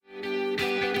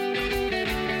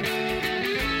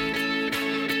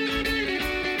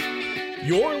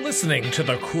You're listening to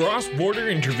the Cross Border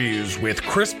Interviews with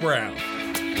Chris Brown.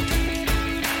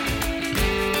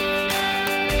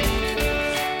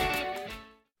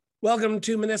 Welcome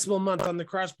to Municipal Month on the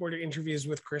Cross Border Interviews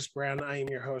with Chris Brown. I am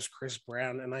your host, Chris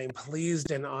Brown, and I am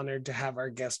pleased and honored to have our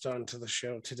guest on to the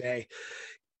show today.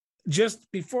 Just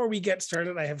before we get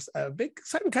started, I have a big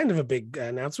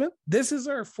announcement. This is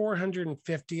our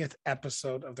 450th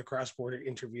episode of the Cross Border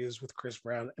Interviews with Chris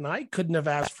Brown, and I couldn't have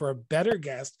asked for a better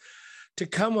guest to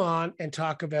come on and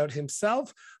talk about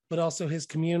himself, but also his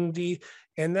community,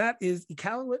 and that is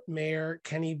Iqaluit Mayor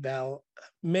Kenny Bell.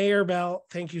 Mayor Bell,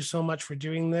 thank you so much for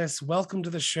doing this. Welcome to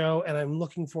the show, and I'm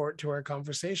looking forward to our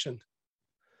conversation.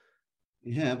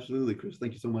 Yeah, absolutely, Chris.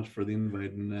 Thank you so much for the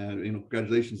invite, and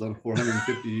congratulations on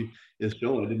 450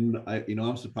 show.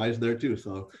 I'm surprised there too.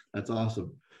 So that's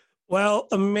awesome. Well,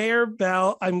 Mayor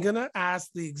Bell, I'm going to ask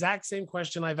the exact same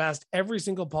question I've asked every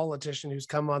single politician who's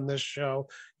come on this show.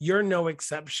 You're no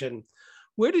exception.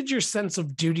 Where did your sense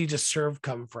of duty to serve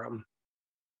come from?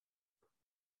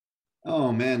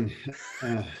 Oh man,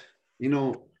 I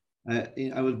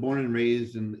was born and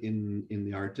raised in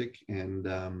the Arctic, and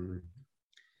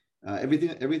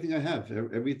everything I have,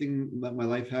 everything that my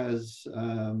life has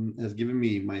given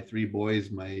me, my three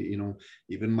boys,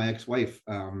 even my ex-wife,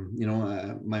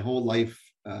 my whole life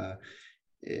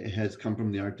has come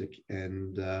from the Arctic.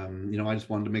 And, I just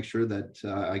wanted to make sure that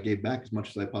I gave back as much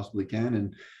as I possibly can.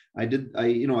 And I did.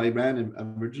 I ran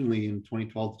originally in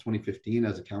 2012 to 2015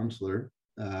 as a counselor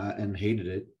and hated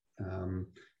it.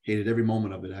 Hated every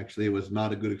moment of it. Actually, it was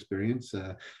not a good experience.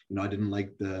 I didn't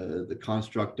like the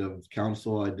construct of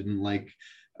council. I didn't like,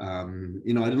 I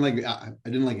didn't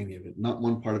like any of it. Not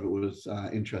one part of it was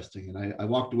interesting. And I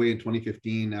walked away in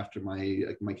 2015 after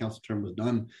my council term was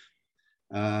done.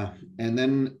 And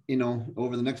then,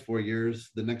 over the next 4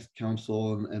 years, the next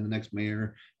council and the next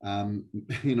mayor,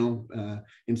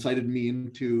 incited me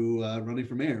into running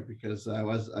for mayor, because I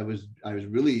was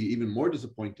really even more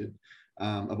disappointed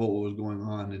about what was going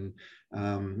on. And,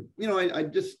 I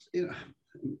just,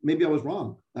 maybe I was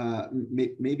wrong.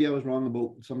 Maybe I was wrong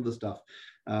about some of the stuff.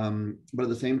 But at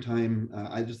the same time,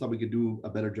 I just thought we could do a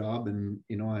better job. And,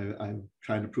 I'm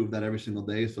trying to prove that every single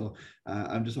day. So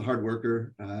I'm just a hard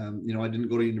worker. I didn't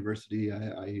go to university.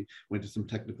 I went to some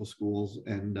technical schools,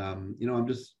 and, I'm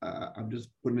just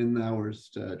putting in the hours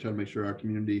to try to make sure our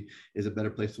community is a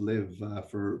better place to live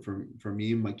for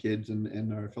me, my kids,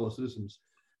 and our fellow citizens.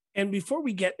 And before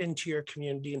we get into your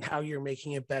community and how you're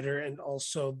making it better, and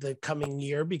also the coming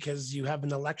year, because you have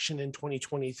an election in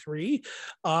 2023,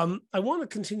 I want to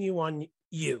continue on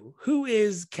you. Who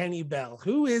is Kenny Bell?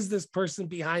 Who is this person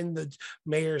behind the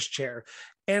mayor's chair?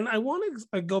 And I want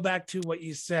to go back to what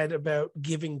you said about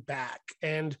giving back.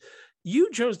 And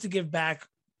you chose to give back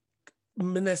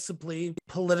municipally,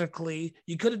 politically.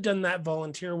 You could have done that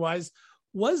volunteer-wise.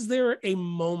 Was there a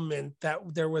moment that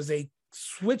there was a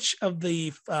switch of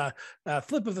the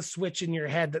flip of the switch in your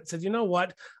head that said, you know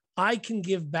what, I can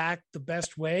give back the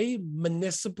best way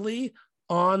municipally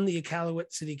on the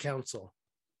Iqaluit City Council?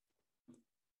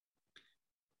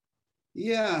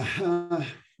 Yeah, I'll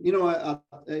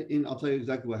tell you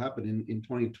exactly what happened in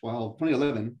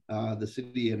 2011. The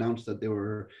city announced that they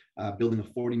were building a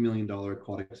 $40 million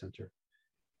aquatic center.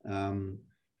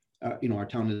 Our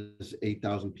town is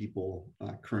 8,000 people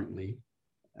currently.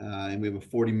 And we have a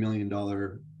 $40 million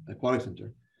aquatic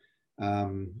center.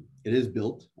 It is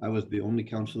built. I was the only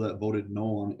councillor that voted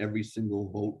no on every single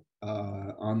vote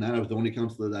on that. I was the only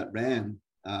councillor that ran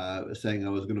saying I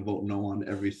was going to vote no on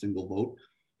every single vote.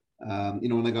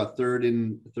 When I got third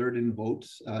in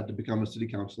votes to become a city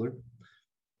councillor,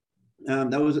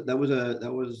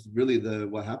 that was really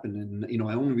what happened. And the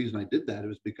only reason I did that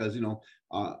was because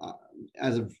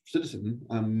as a citizen,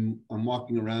 I'm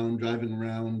walking around, driving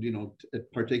around,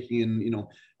 partaking in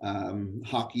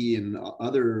hockey and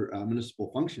other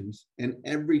municipal functions, and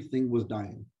everything was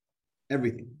dying.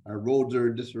 Everything. Our roads are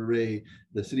in disarray.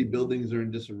 The city buildings are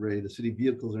in disarray. The city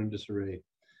vehicles are in disarray.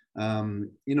 And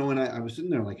I was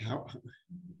sitting there like, how?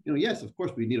 Yes, of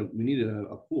course we needed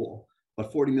a pool.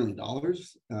 But $40 million,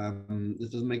 this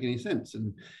doesn't make any sense.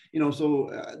 And, so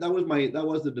that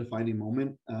was the defining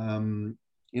moment.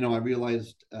 I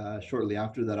realized shortly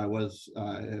after that I was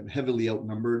heavily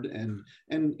outnumbered, and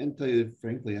tell you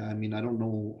frankly, I don't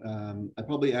know, I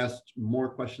probably asked more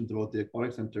questions about the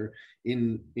aquatic center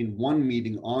in one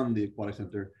meeting on the aquatic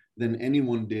center than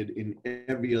anyone did in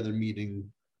every other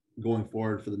meeting going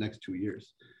forward for the next 2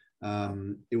 years.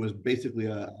 It was basically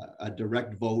a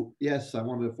direct vote. Yes, I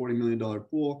wanted a $40 million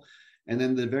pool. And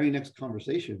then the very next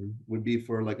conversation would be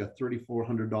for like a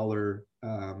 $3,400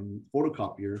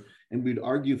 photocopier. And we'd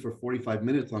argue for 45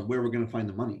 minutes on where we're going to find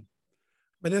the money.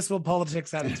 Municipal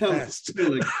politics at its best.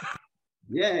 Like,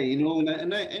 yeah, and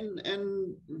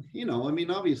I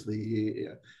mean, obviously,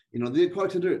 the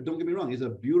Aquatic Center, don't get me wrong, is a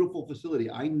beautiful facility.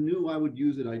 I knew I would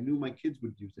use it. I knew my kids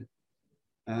would use it.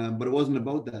 But it wasn't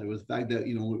about that. It was the fact that,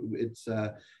 it's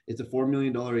a $4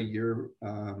 million a year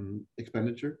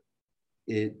expenditure.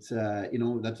 It's,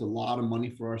 that's a lot of money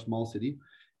for our small city.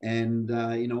 And,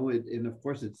 and of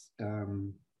course it's,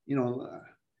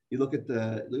 you look at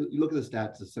the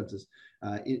stats, the census.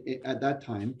 At that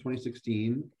time,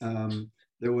 2016,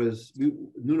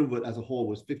 Nunavut as a whole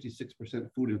was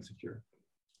 56% food insecure.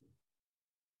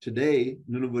 Today,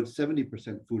 Nunavut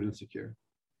 70% food insecure.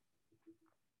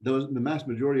 The mass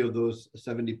majority of those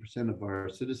 70% of our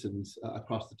citizens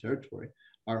across the territory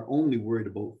are only worried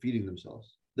about feeding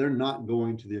themselves. They're not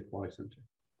going to the Aquatic Center.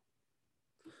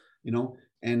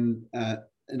 And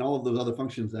all of those other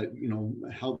functions that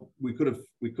help we could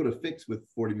have fixed with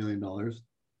 $40 million,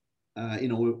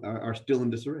 are still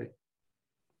in disarray.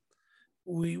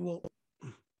 We will.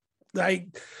 The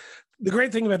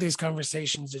great thing about these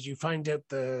conversations is you find out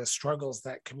the struggles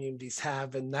that communities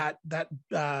have, and that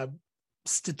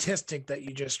statistic that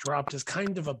you just dropped is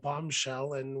kind of a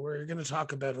bombshell, and we're going to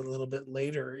talk about it a little bit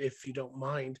later if you don't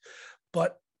mind.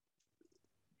 But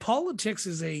politics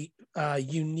is a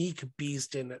unique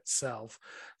beast in itself,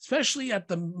 especially at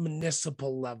the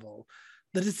municipal level.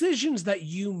 The decisions that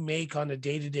you make on a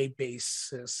day-to-day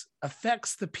basis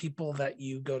affects the people that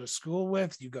you go to school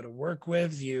with, you go to work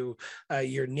with, your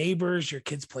neighbors, your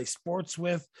kids play sports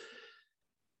with.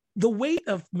 The weight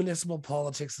of municipal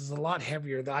politics is a lot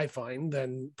heavier, I find,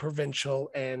 than provincial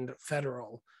and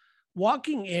federal.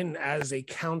 Walking in as a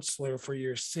councillor for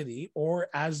your city or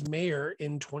as mayor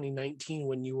in 2019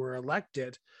 when you were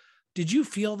elected, did you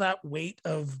feel that weight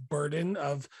of burden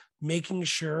of making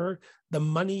sure the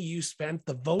money you spent,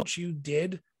 the votes you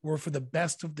did, were for the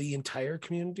best of the entire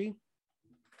community?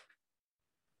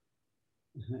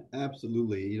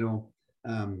 Absolutely. I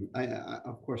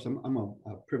of course, I'm a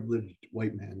privileged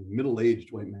white man,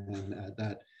 middle-aged white man at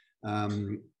that.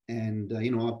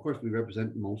 Of course, we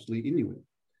represent mostly Inuit.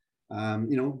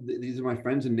 These are my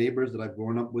friends and neighbors that I've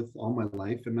grown up with all my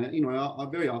life. And I'll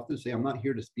very often say, I'm not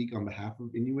here to speak on behalf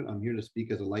of Inuit. I'm here to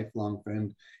speak as a lifelong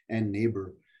friend and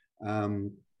neighbor.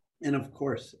 And of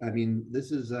course, I mean,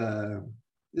 this is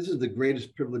the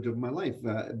greatest privilege of my life,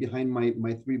 behind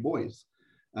my three boys.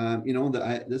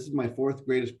 This is my fourth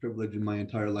greatest privilege in my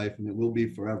entire life, and it will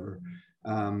be forever.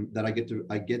 That I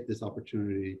get this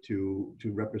opportunity to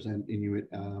represent Inuit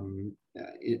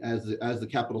as the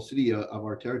capital city of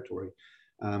our territory.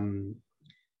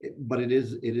 But it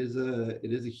is a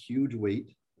huge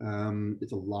weight.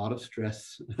 It's a lot of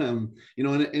stress. And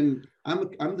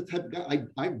I'm the type of guy,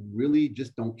 I really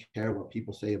just don't care what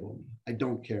people say about me. I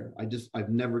don't care. I've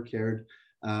never cared.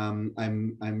 I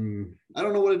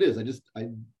don't know what it is. If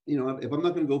I'm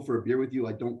not going to go for a beer with you,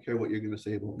 I don't care what you're going to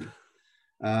say about me.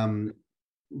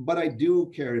 But I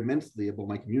do care immensely about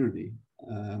my community,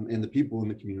 and the people in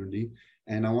the community.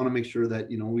 And I want to make sure that,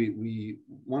 we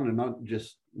want to not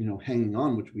just, hanging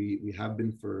on, which we have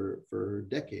been for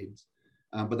decades,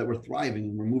 but that we're thriving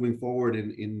and we're moving forward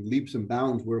in leaps and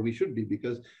bounds where we should be,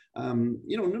 because,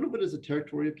 Nunavut is a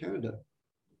territory of Canada.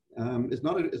 It's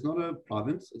not a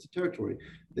province, it's a territory.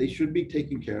 They should be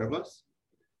taking care of us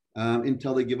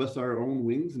until they give us our own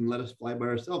wings and let us fly by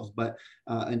ourselves. But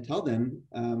until then,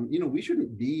 we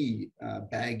shouldn't be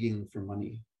begging for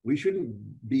money. We shouldn't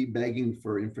be begging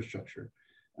for infrastructure.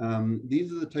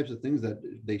 These are the types of things that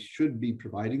they should be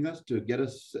providing us to get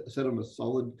us set on a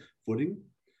solid footing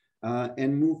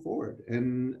and move forward.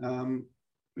 And of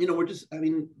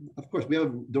course,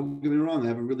 don't get me wrong, I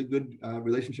have a really good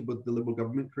relationship with the Liberal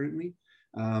government currently.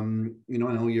 I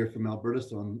know you're from Alberta,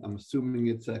 so I'm assuming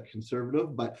it's a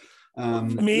conservative, but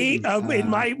in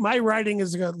my riding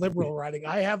is a Liberal riding.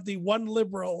 I have the one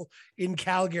Liberal in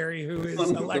Calgary who is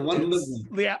elected.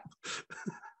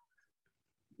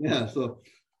 Yeah. So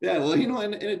yeah, well,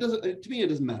 and it doesn't, to me, it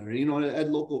doesn't matter. At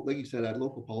local, like you said, at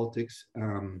local politics,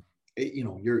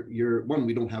 you're one,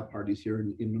 we don't have parties here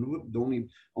in Nunavut. The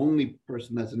only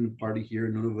person that's in the party here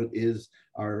in Nunavut is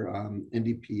our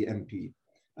NDP MP.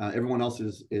 Everyone else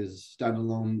is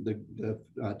standalone. The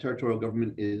territorial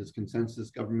government is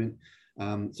consensus government.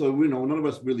 So none of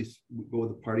us really go with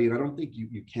the party, and I don't think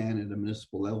you can at a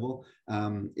municipal level.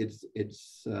 It's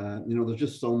there's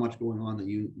just so much going on that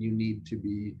you need to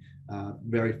be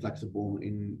very flexible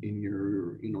in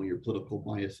your political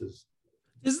biases.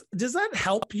 Does that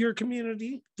help your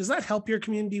community? Does that help your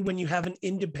community when you have an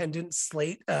independent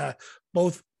slate,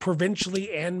 both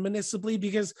provincially and municipally?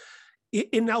 Because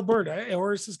in Alberta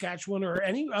or Saskatchewan or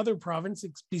any other province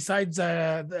besides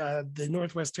the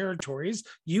Northwest Territories,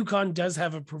 Yukon does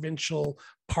have a provincial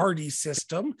party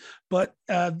system, but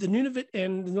the Nunavut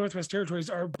and the Northwest Territories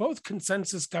are both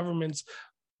consensus governments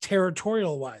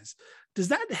territorial wise. Does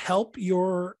that help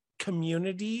your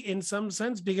community in some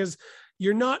sense? Because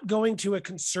you're not going to a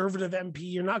conservative MP,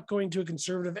 you're not going to a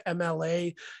conservative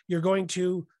MLA, you're going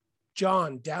to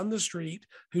John down the street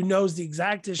who knows the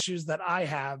exact issues that I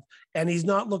have, and he's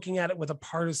not looking at it with a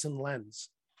partisan lens.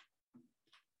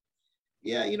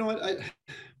 Yeah, you know what?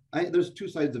 There's two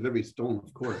sides of every stone,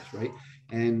 of course, right?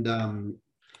 And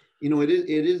you know, it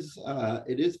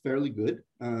is fairly good,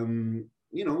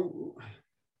 you know.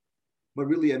 But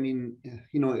really, I mean,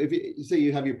 you know, if you say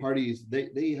you have your parties,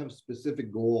 they have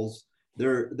specific goals.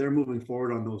 They're moving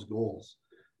forward on those goals.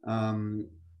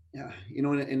 Yeah, you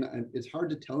know, and it's hard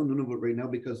to tell in Nunavut right now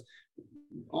because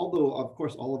although, of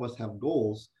course, all of us have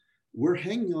goals, we're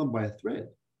hanging on by a thread.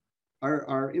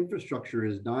 Our infrastructure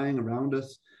is dying around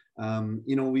us.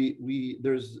 You know,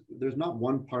 there's not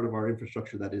one part of our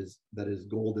infrastructure that is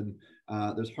golden.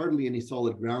 There's hardly any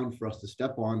solid ground for us to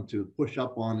step on, to push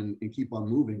up on, and keep on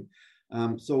moving.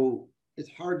 So it's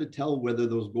hard to tell whether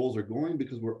those goals are going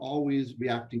because we're always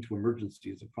reacting to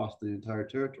emergencies across the entire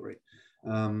territory.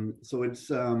 So it's,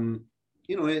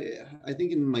 you know, I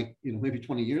think in like, you know, maybe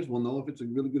 20 years, we'll know if it's a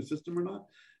really good system or not.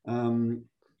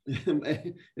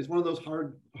 It's one of those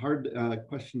hard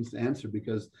questions to answer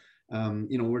because,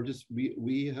 you know,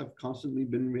 we have constantly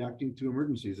been reacting to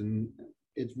emergencies, and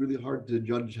it's really hard to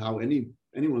judge how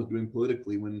anyone's doing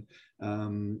politically when,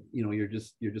 you know, you're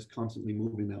just constantly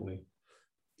moving that way.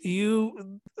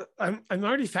 I'm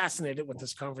already fascinated with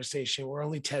this conversation. We're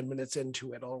only 10 minutes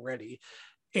into it already.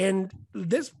 And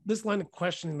this line of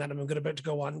questioning that I'm about to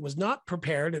go on was not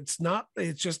prepared. It's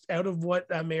just out of what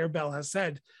Mayor Bell has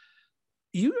said.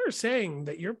 You are saying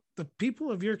that the people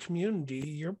of your community,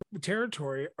 your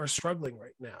territory, are struggling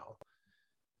right now.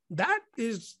 That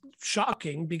is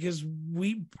shocking because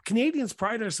we Canadians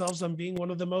pride ourselves on being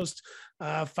one of the most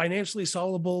financially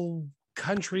solvable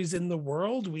countries in the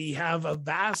world. We have a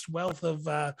vast wealth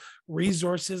of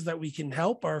resources that we can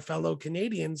help our fellow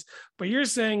Canadians. But you're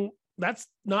saying that's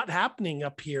not happening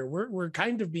up here. We're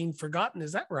kind of being forgotten.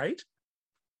 Is that right?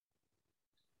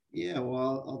 Yeah,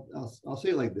 well, I'll say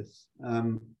it like this.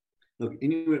 Look,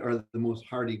 Inuit are the most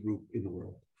hardy group in the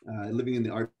world. Living in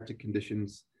the Arctic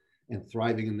conditions and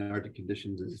thriving in the Arctic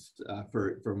conditions is,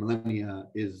 for millennia,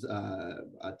 is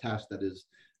a task that is,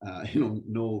 you know,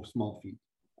 no small feat.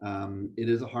 It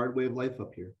is a hard way of life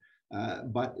up here,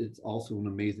 but it's also an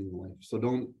amazing life. So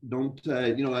don't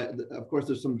you know, of course,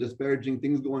 there's some disparaging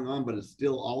things going on, but it's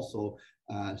still also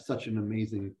such an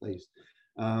amazing place.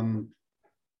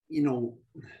 You know,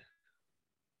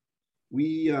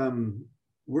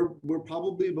 we're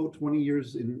probably about 20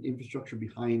 years in infrastructure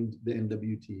behind the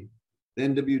NWT. The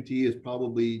NWT is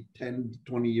probably 10 to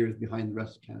 20 years behind the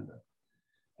rest of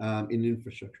Canada in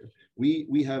infrastructure.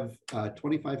 We have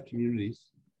 25 communities,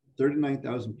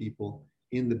 39,000 people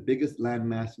in the biggest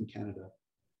landmass in Canada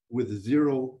with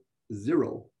zero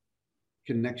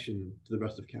connection to the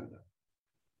rest of Canada.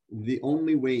 The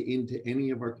only way into any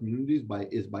of our communities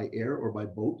is by air or by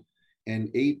boat, and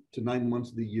 8 to 9 months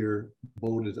of the year,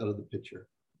 boat is out of the picture.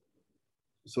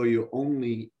 So you're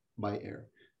only by air.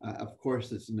 Of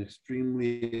course, it's an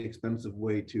extremely expensive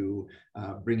way to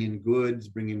bring in goods,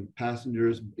 bring in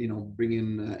passengers, you know, bring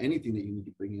in anything that you need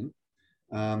to bring in.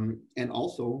 And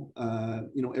also,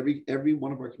 you know, every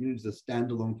one of our communities is a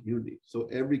standalone community. So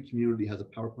every community has a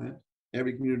power plant.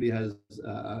 Every community has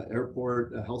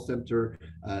airport, a health center,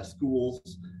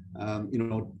 schools, you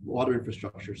know, water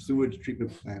infrastructure, sewage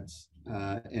treatment plants,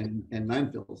 and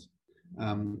landfills.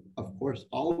 Of course,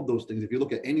 all of those things, if you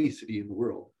look at any city in the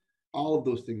world, all of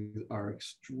those things are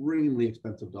extremely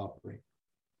expensive to operate.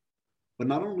 But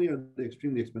not only are they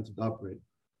extremely expensive to operate,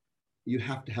 you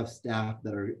have to have staff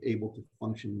that are able to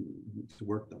function to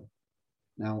work them.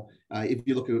 Now, if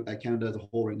you look at Canada as a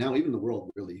whole right now, even the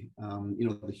world really, you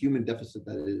know, the human deficit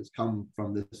that has come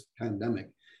from this pandemic,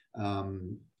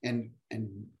 and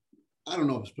I don't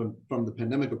know if it's from the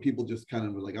pandemic or people just kind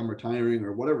of like, I'm retiring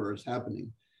or whatever is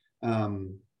happening.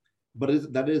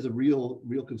 But that is a real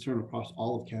concern across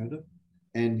all of Canada,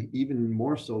 and even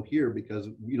more so here because,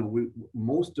 you know,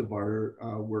 most of our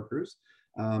workers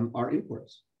are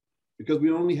imports because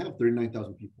we only have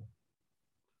 39,000 people.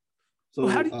 So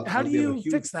well, how do you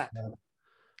fix that?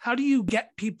 How do you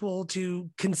get people to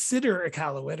consider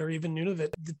Iqaluit or even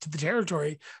Nunavut, the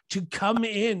territory, to come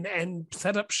in and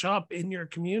set up shop in your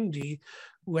community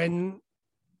when,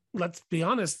 let's be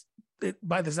honest,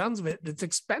 by the sounds of it, it's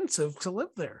expensive to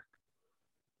live there?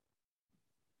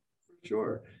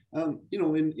 sure. In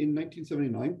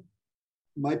 1979,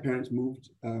 my parents moved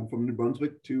from New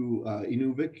Brunswick to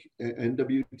Inuvik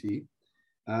NWT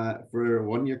for a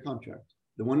 1-year contract.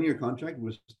 The 1-year contract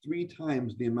was 3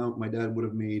 times the amount my dad would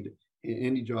have made in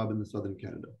any job in the Southern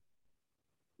Canada.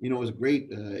 It was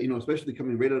great, especially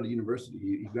coming right out of university.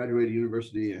 He graduated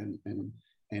university and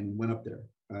went up there.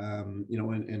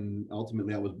 And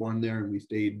ultimately I was born there, and we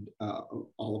stayed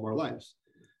all of our lives.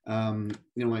 My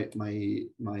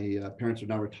parents are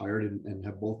now retired and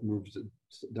have both moved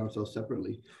down south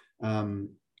separately.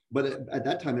 But at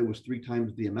that time, it was 3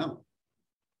 times the amount.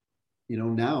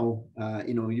 Now,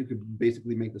 you could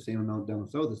basically make the same amount down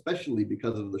south, especially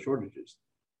because of the shortages.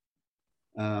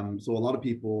 So a lot of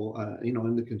people,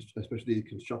 especially the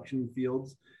construction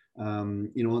fields,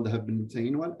 that have been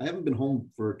saying, I haven't been home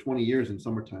for 20 years in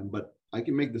summertime, but I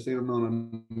can make the same amount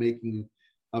I'm making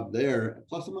up there,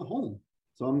 plus I'm at home.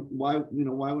 So why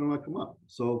wouldn't I come up?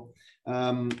 So,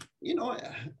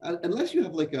 unless you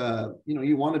have like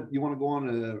you want to go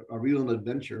on a real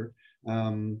adventure,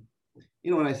 and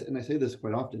I say this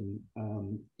quite often,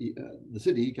 the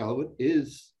city, Iqaluit,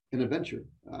 is an adventure.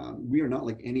 We are not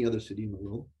like any other city in the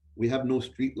world. We have no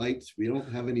street lights. We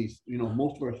don't have any,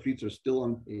 most of our streets are still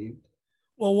unpaved.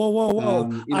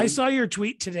 Whoa. I saw your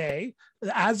tweet today.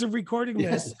 As of recording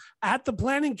this, at the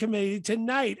planning committee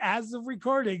tonight, as of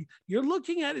recording, you're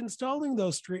looking at installing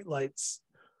those street lights.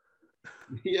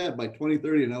 Yeah, by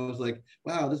 2030. And I was like,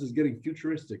 wow, this is getting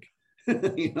futuristic.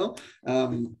 It's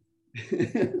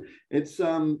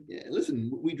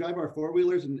listen, we drive our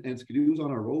 4-wheelers and skidoos on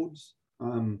our roads.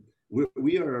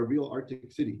 We are a real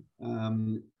Arctic city.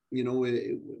 We're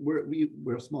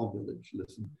a small village.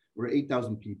 Listen, we're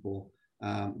 8,000 people.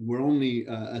 We're only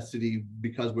a city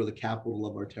because we're the capital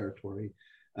of our territory.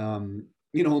 But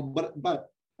we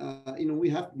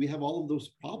have all of those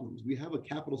problems. We have a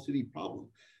capital city problem.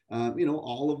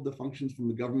 All of the functions from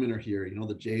the government are here.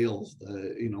 The jails,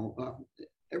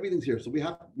 everything's here. So we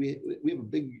have a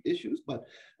big issues, but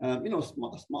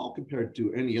small compared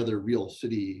to any other real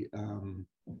city,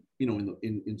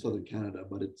 in Southern Canada.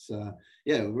 But it's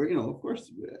we're of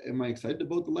course. Am I excited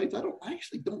about the lights? I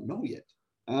actually don't know yet.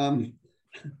 I'm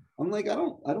like, I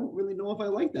don't really know if I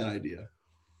like that idea.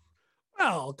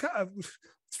 Well, it's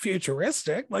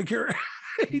futuristic, like you're,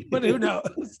 but who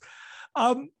knows?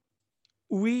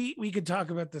 We could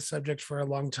talk about this subject for a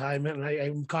long time, and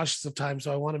I'm cautious of time,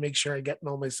 so I want to make sure I get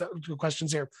all my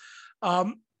questions here.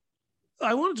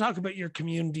 I want to talk about your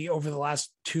community over the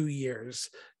last 2 years.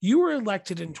 You were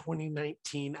elected in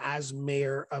 2019 as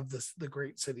mayor of the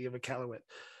great city of Iqaluit,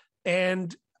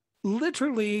 and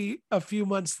literally a few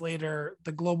months later,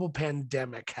 the global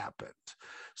pandemic happened.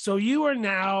 So you are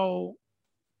now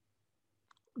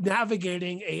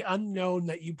navigating an unknown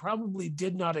that you probably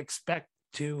did not expect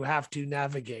to have to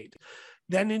navigate.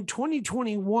 Then in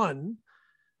 2021,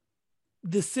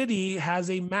 the city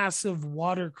has a massive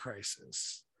water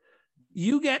crisis.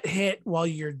 You get hit while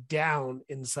you're down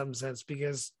in some sense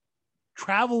because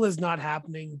travel is not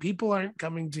happening. People aren't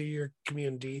coming to your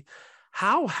community.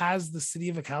 How has the city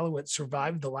of Iqaluit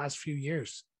survived the last few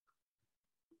years?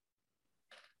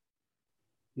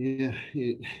 Yeah,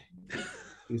 you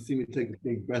see me take a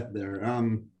big breath there.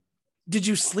 Did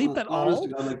you sleep at all?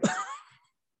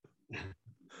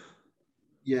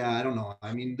 Yeah, I don't know.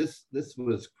 I mean, this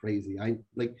was crazy. I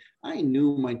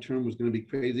knew my term was going to be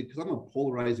crazy because I'm a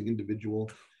polarizing individual.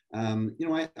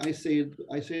 I say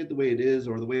it the way it is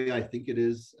or the way I think it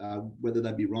is. Whether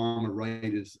that be wrong or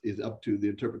right is up to the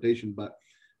interpretation. But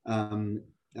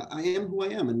I am who I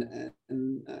am, and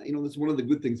that's one of the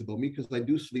good things about me because I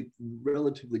do sleep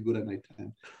relatively good at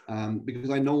nighttime because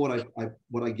I know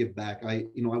what I give back. I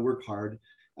work hard.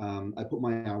 I put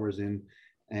my hours in.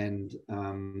 And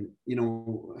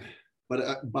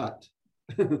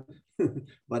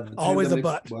but always a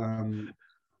but.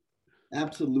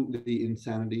 Absolutely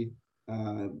insanity.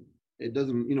 It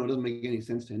doesn't make any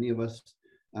sense to any of us.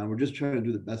 We're just trying to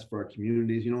do the best for our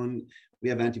communities, and we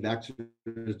have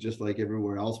anti-vaxxers just like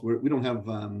everywhere else. We don't have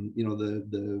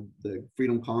the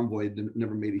Freedom Convoy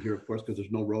never made it here, of course, because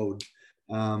there's no roads.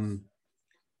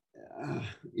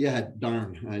 Yeah,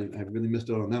 darn, I really missed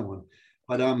out on that one.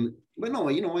 But no,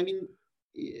 I mean,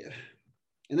 yeah.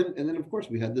 And then of course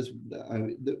we had this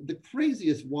the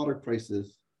craziest water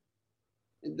crisis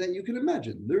that you can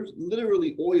imagine. There's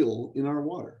literally oil in our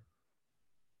water.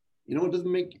 It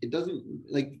doesn't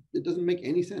make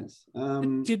any sense.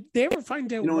 Did they ever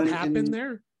find out what happened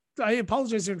there? I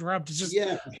apologize to interrupt. It's just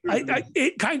sure.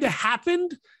 It kind of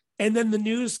happened, and then the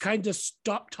news kind of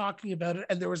stopped talking about it,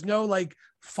 and there was no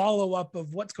follow up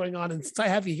of what's going on. And since I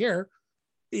have you here,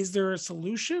 is there a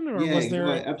solution, or was there?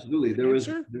 Absolutely. There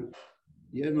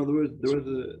Yeah, no,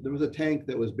 there was a tank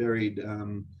that was buried,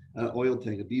 an oil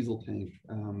tank, a diesel tank,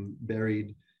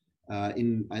 buried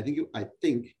in I think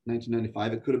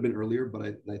 1995. It could have been earlier, but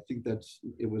I think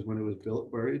it was when it was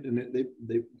built, buried, and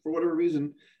they for whatever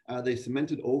reason they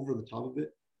cemented over the top of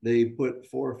it. They put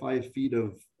 4 or 5 feet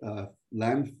of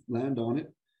land on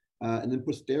it, and then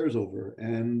put stairs over.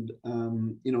 And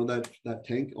that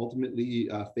tank ultimately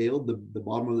failed. The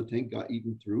bottom of the tank got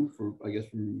eaten through for, I guess,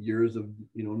 from years of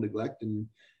neglect and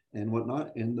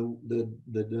whatnot. And the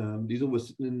diesel was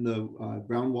sitting in the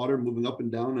groundwater, moving up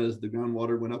and down as the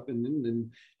groundwater went up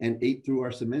and ate through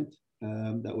our cement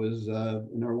that was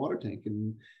in our water tank.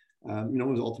 And it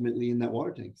was ultimately in that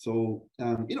water tank. So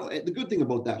the good thing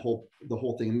about the whole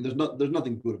thing, I mean, there's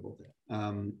nothing good about that.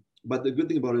 But the good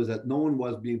thing about it is that no one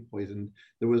was being poisoned.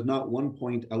 There was not one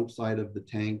point outside of the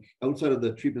tank, outside of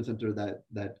the treatment center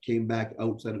that came back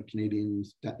outside of Canadian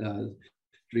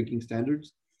drinking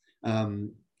standards,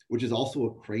 which is also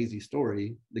a crazy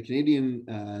story. The Canadian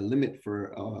limit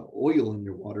for oil in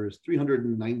your water is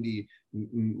 390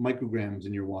 micrograms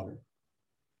in your water.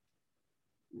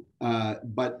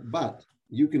 But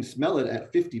you can smell it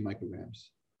at 50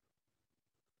 micrograms.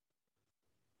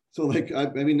 So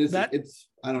I mean, it's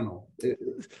I don't know. It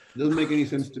doesn't make any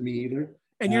sense to me either.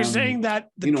 And you're saying that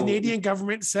the Canadian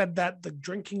government said that the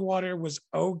drinking water was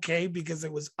okay because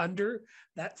it was under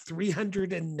that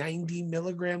 390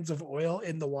 milligrams of oil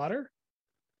in the water?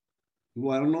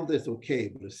 Well, I don't know if that's okay,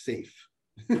 but it's safe.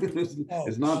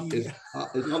 It's not. It's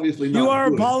obviously not. You are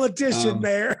good. A politician,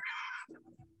 Mayor.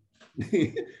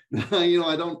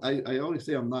 I don't. I always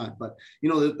say I'm not, but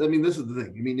I mean, this is the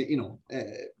thing. I mean,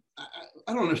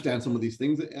 I don't understand some of these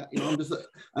things.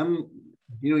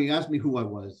 You asked me who I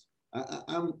was.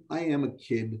 I am a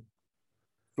kid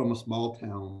from a small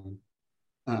town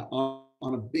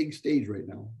on a big stage right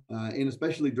now, and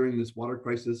especially during this water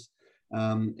crisis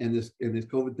and this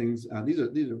COVID things. These are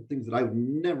things that I would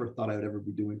never thought I would ever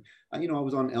be doing. I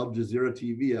was on Al Jazeera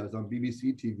TV. I was on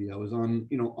BBC TV. I was on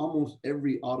almost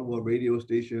every Ottawa radio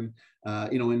station.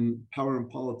 In Power and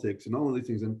Politics and all of these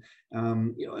things, and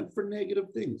and for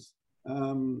negative things.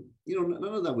 None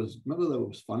of that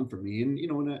was fun for me, and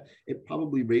it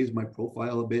probably raised my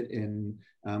profile a bit, and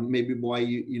maybe why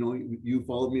you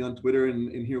followed me on Twitter,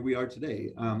 and here we are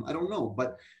today. I don't know,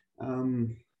 but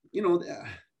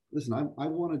listen, I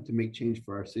wanted to make change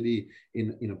for our city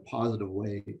in a positive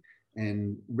way,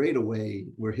 and right away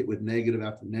we're hit with negative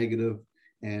after negative,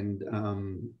 and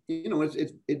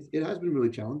it has been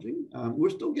really challenging. We're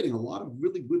still getting a lot of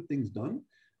really good things done.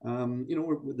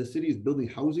 The city is building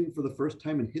housing for the first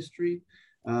time in history.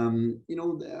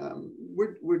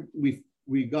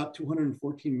 We got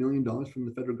 $214 million from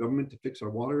the federal government to fix our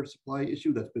water supply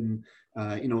issue that's been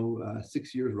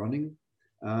 6 years running.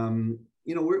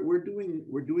 We're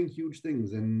doing huge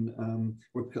things, and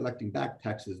we're collecting back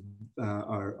taxes,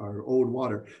 our owed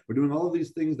water. We're doing all of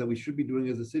these things that we should be doing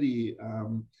as a city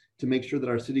to make sure that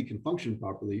our city can function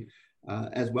properly.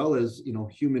 As well as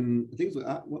human things.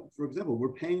 For example,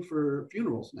 we're paying for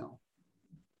funerals now.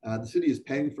 The city is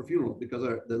paying for funerals because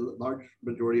the large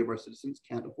majority of our citizens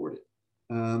can't afford it.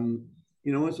 And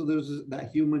so there's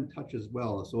that human touch as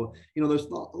well. So there's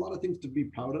a lot of things to be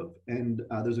proud of, and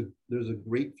there's a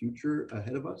great future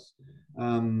ahead of us.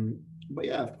 But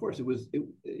yeah, of course,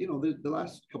 the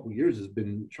last couple of years has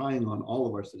been trying on all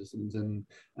of our citizens, and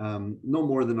no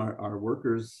more than our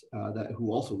workers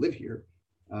who also live here.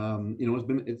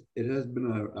 It has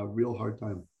been a real hard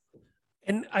time.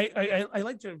 And I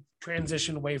like to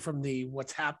transition away from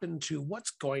what's happened to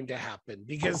what's going to happen,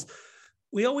 because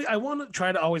I want to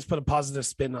try to always put a positive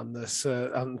spin on this,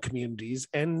 on communities.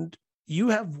 And you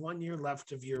have 1 year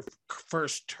left of your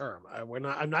first term.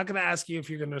 I'm not going to ask you if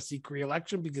you're going to seek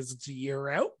re-election because it's a year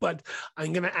out, but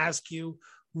I'm going to ask you,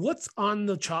 what's on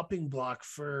the chopping block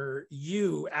for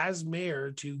you as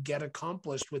mayor to get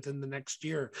accomplished within the next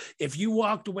year? If you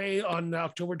walked away on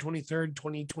October 23rd,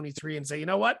 2023 and say, you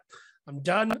know what, I'm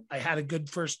done. I had a good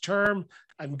first term.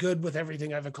 I'm good with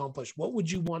everything I've accomplished. What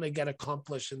would you want to get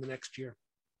accomplished in the next year?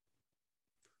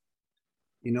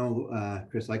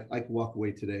 Chris, I could walk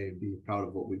away today and be proud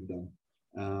of what we've done.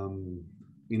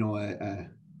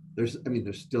 There's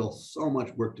still so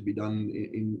much work to be done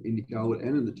in Iqaluit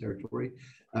and in the territory.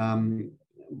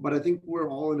 But I think we're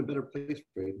all in a better place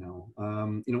right now.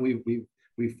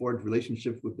 We've forged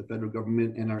relationships with the federal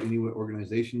government and our Inuit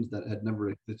organizations that had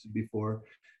never existed before,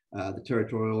 the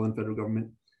territorial and federal government.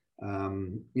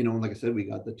 Like I said, we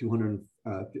got the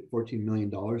 $214 million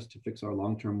to fix our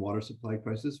long-term water supply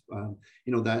crisis.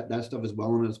 That stuff is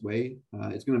well on its way.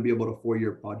 It's going to be about a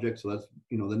 4-year project. So that's,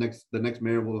 the next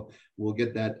mayor will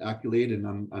get that accolade, and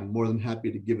I'm more than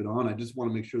happy to give it on. I just want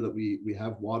to make sure that we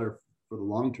have water for the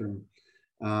long term.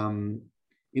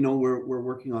 We're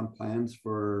working on plans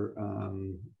for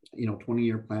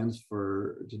 20-year plans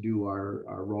to do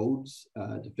our roads,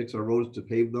 to fix our roads, to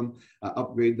pave them,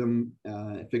 upgrade them,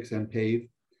 fix and pave.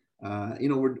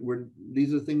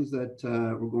 These are things that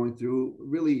we're going through.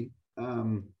 Really,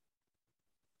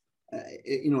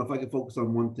 if I could focus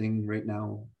on one thing right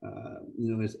now,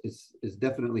 it's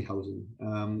definitely housing.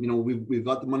 We've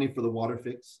got the money for the water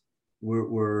fix.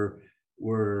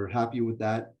 We're happy with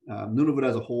that. Nunavut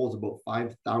as a whole is about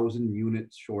 5,000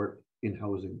 units short in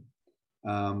housing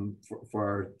for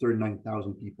our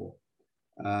 39,000 people.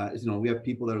 We have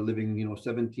people that are living,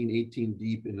 17, 18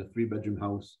 deep in a 3-bedroom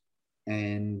house,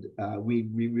 and we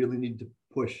really need to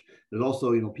push. There's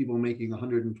also, people making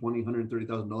 $120,000,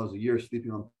 $130,000 a year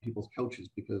sleeping on people's couches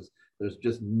because there's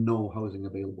just no housing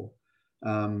available.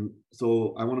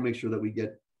 So I want to make sure that we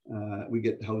get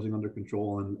housing under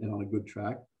control and on a good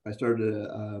track. I started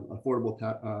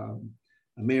a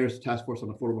mayor's task force on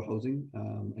affordable housing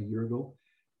a year ago.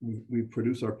 We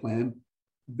produced our plan.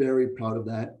 Very proud of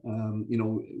that.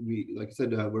 Like I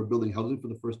said, we're building housing for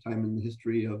the first time in the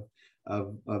history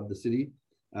of the city.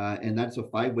 And that's a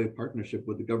 5-way partnership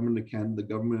with the government of Canada, the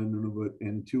government of Nunavut,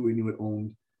 and 2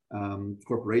 Inuit-owned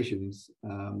corporations,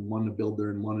 one a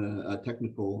builder and one a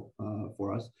technical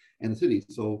for us, and the city.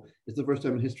 So it's the first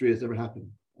time in history it's ever happened.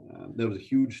 That was a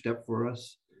huge step for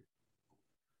us.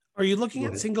 Are you looking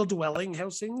at single dwelling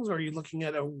housings, or are you looking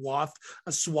at a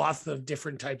swath of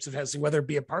different types of housing, whether it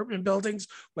be apartment buildings,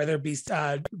 whether it be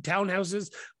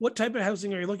townhouses? What type of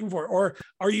housing are you looking for? Or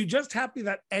are you just happy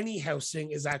that any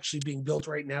housing is actually being built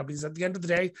right now? Because at the end of the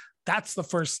day, that's the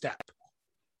first step.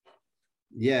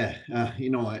 Yeah,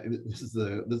 this is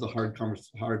a hard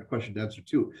question to answer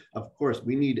too. Of course,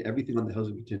 we need everything on the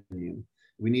housing continuum.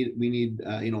 We need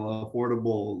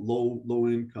affordable, low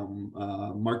income,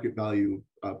 market value,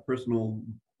 personal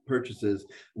purchases.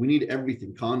 We need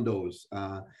everything, condos,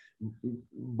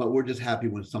 but we're just happy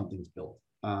when something's built.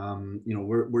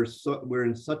 We're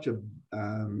in such a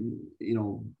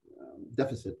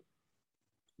deficit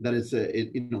that it's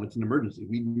an emergency.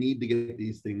 We need to get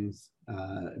these things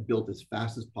built as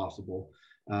fast as possible.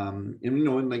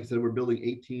 And like I said, we're building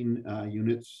 18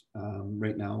 units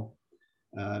right now.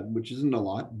 Which isn't a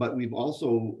lot, but we've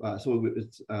also, so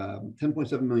it's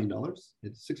 $10.7 million.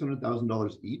 It's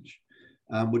 $600,000 each,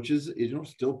 which is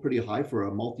still pretty high for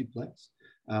a multiplex.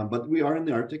 But we are in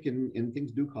the Arctic, and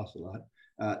things do cost a lot.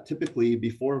 Typically,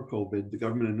 before COVID, the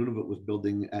government of Nunavut was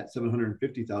building at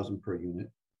 $750,000 per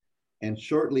unit. And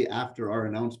shortly after our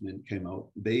announcement came out,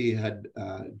 they had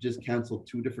just canceled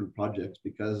 2 different projects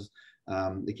because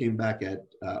they came back at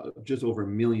just over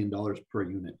 $1 million per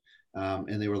unit.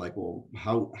 And they were like, well,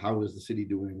 how is the city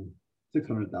doing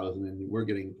 600,000 and we're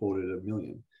getting quoted $1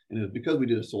 million? And it was because we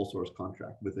did a sole source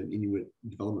contract with an Inuit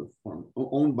development firm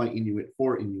owned by Inuit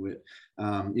for Inuit.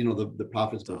 The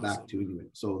profits go back to Inuit.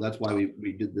 So that's why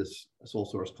we did this sole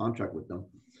source contract with them.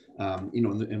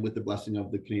 And with the blessing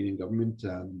of the Canadian government,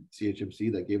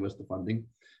 CHMC, that gave us the funding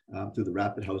through the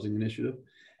Rapid Housing Initiative.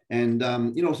 And,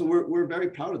 so we're very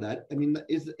proud of that. I mean,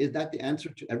 is that the answer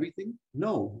to everything?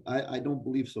 No, I don't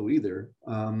believe so either.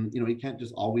 You can't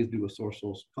just always do a sole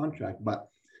source contract, but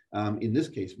in this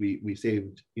case, we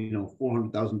saved,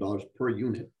 $400,000 per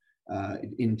unit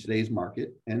in today's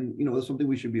market. And, that's something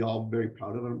we should be all very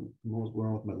proud of. I'm almost going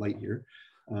on with my light here.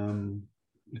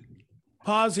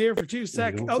 Pause here for 2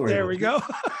 seconds. Oh, there we go.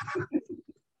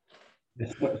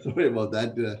 Sorry about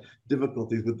that.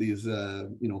 Difficulties with these,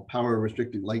 power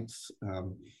restricting lights.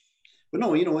 But no,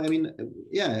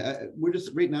 we're just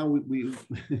right now. We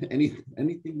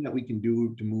anything that we can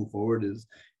do to move forward is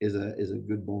a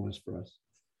good bonus for us.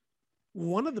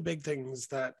 One of the big things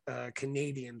that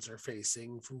Canadians are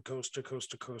facing from coast to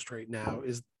coast to coast right now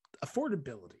is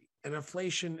affordability, and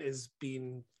inflation is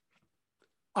being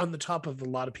on the top of a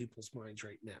lot of people's minds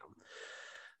right now.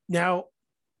 Now,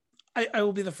 I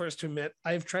will be the first to admit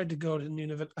I've tried to go to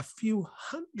Nunavut a few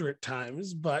hundred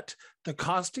times, but the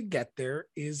cost to get there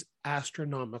is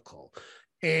astronomical.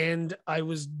 And I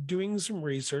was doing some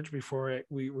research before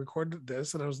we recorded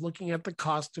this, and I was looking at the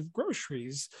cost of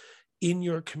groceries in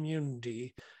your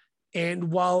community. And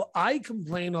while I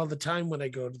complain all the time when I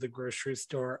go to the grocery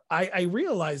store, I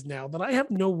realize now that I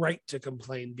have no right to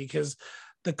complain, because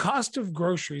the cost of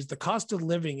groceries, the cost of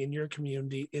living in your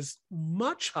community is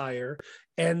much higher,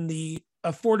 and the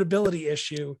affordability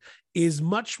issue is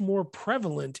much more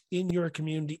prevalent in your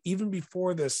community, even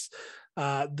before this,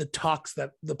 the talks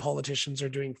that the politicians are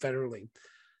doing federally.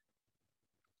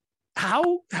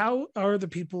 How are the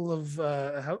people of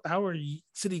how are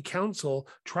city council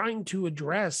trying to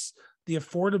address the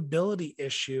affordability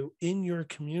issue in your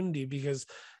community? Because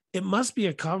it must be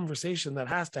a conversation that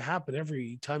has to happen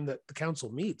every time that the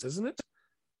council meets, isn't it?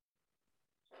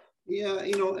 Yeah,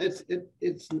 it's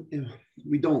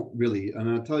we don't really, and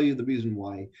I'll tell you the reason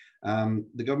why.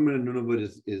 The government of Nunavut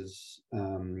is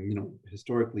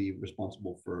historically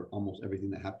responsible for almost everything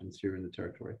that happens here in the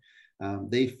territory.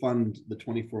 They fund the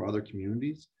 24 other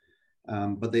communities,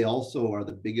 but they also are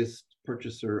the biggest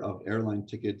purchaser of airline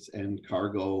tickets and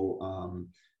cargo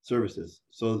services.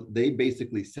 So they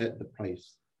basically set the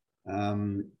price,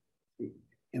 and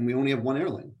we only have one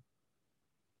airline.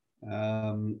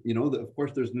 Of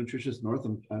course, there's Nutritious North.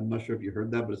 I'm not sure if you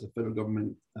heard that, but it's a federal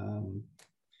government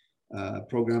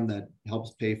program that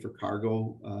helps pay for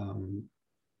cargo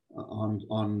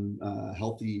on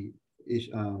healthy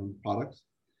products.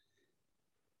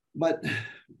 But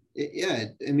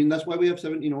that's why we have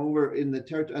over in the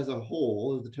territory as a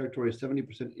whole, the territory is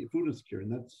 70% food insecure,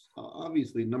 and that's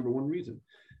obviously number one reason.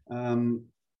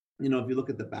 If you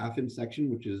look at the Baffin section,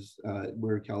 which is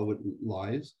where Iqaluit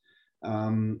lies,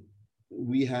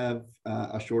 we have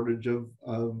a shortage of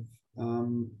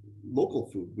local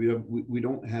food. We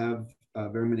don't have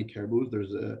very many caribous.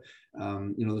 There's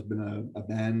there's been a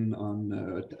ban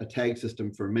on a tag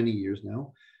system for many years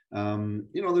now.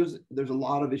 There's a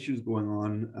lot of issues going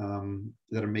on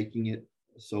that are making it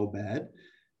so bad.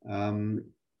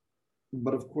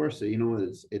 But of course,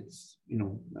 it's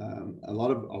a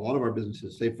lot of our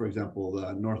businesses. Say, for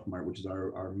example, North Mart, which is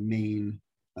our main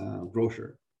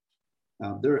grocer.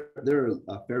 They're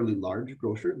a fairly large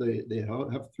grocer. They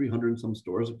have 300 and some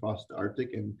stores across the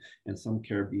Arctic and some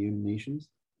Caribbean nations.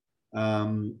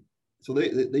 So they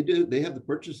have the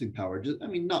purchasing power.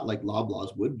 Not like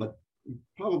Loblaws would, but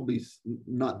probably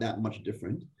not that much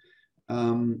different.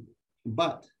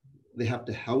 But they have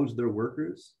to house their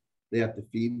workers. They have to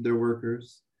feed their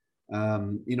workers. They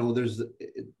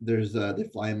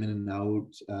fly them in and out,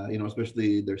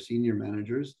 especially their senior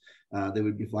managers. They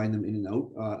would be flying them in and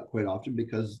out quite often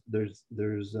because there's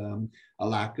a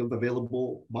lack of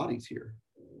available bodies here.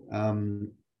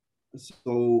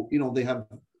 So they have,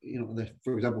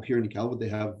 for example, here in Iqaluit, they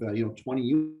have 20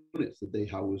 units that they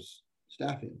house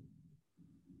staff in.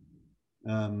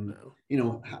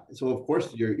 So of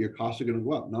course your costs are going to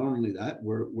go up. Not only that,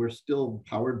 we're still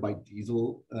powered by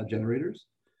diesel generators.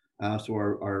 So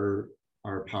our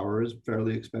power is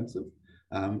fairly expensive.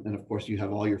 And of course you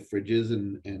have all your fridges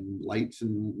and lights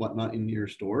and whatnot in your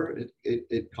store.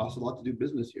 It costs a lot to do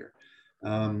business here.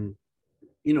 Of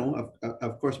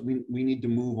course we need to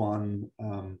move on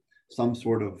some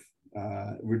sort of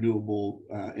renewable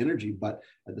energy, but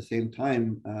at the same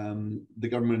time, the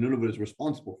government of Nunavut is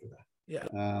responsible for that. Yeah.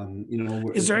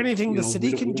 Is there anything the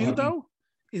city can do though?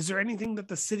 Is there anything that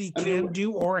the city can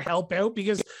do or help out?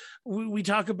 Because we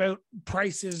talk about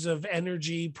prices of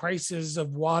energy, prices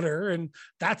of water, and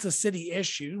that's a city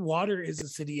issue. Water is a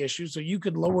city issue. So you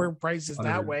could lower prices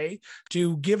that way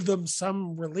to give them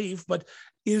some relief. But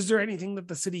is there anything that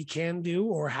the city can do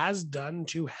or has done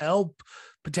to help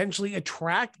potentially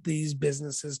attract these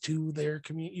businesses to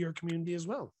your community as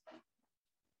well?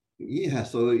 Yeah,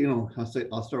 so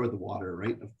I'll start with the water,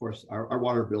 right? Of course, our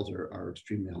water bills are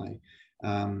extremely high.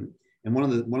 And one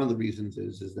of the reasons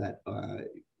is that,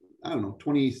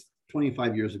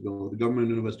 25 years ago, the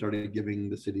government of Nunavut started giving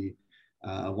the city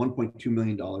 $1.2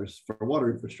 million for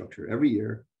water infrastructure every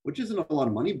year, which isn't a lot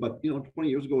of money, but 20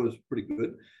 years ago it was pretty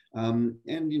good.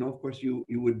 And of course you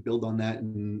would build on that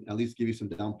and at least give you some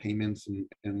down payments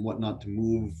and whatnot to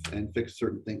move and fix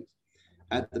certain things.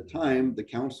 At the time, the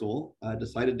council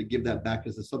decided to give that back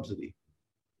as a subsidy.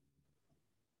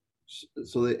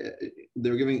 So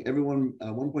they're giving everyone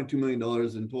 $1.2 million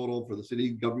in total for the city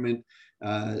government,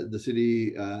 the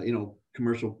city,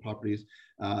 commercial properties,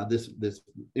 this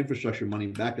infrastructure money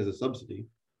back as a subsidy.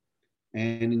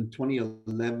 And in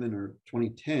 2011 or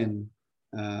 2010,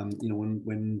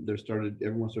 when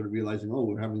everyone started realizing, oh,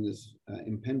 we're having this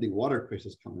impending water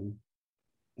crisis coming,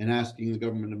 and asking the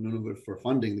government of Nunavut for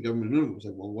funding, the government of Nunavut was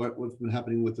like, well, what's been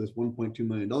happening with this $1.2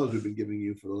 million we've been giving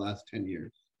you for the last 10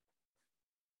 years?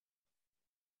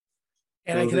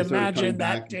 And so I can imagine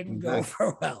that didn't go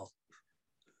for well.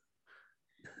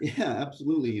 Yeah,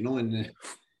 absolutely. And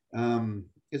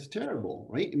it's terrible,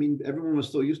 right? Everyone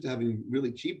was so used to having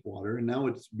really cheap water, and now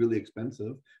it's really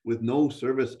expensive with no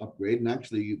service upgrade. And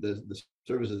actually, the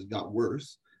services got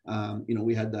worse.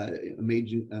 We had that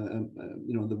amazing,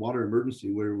 the water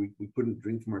emergency where we couldn't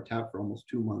drink from our tap for almost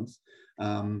 2 months.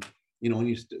 And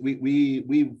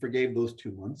we forgave those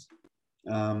 2 months.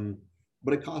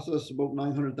 But it cost us about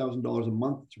 $900,000 a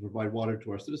month to provide water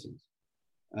to our citizens.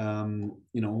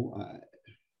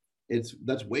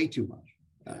 That's way too much.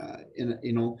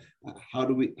 How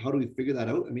do we figure that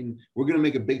out? I mean, we're going to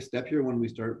make a big step here when we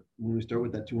start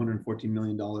with that $214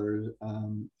 million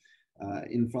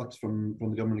influx from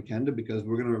the government of Canada, because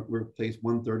we're going to replace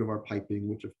 1/3 of our piping,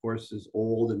 which of course is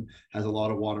old and has a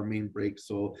lot of water main breaks.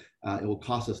 So it will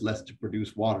cost us less to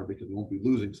produce water because we won't be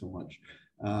losing so much.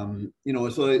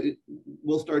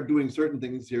 We'll start doing certain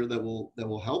things here that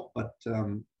will help, but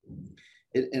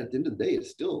at the end of the day, it's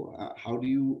still how do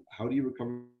you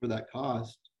recover that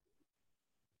cost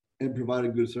and provide a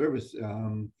good service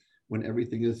when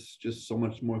everything is just so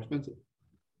much more expensive?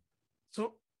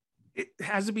 So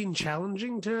has it been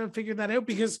challenging to figure that out?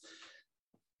 Because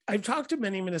I've talked to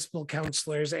many municipal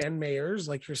councillors and mayors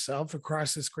like yourself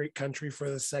across this great country for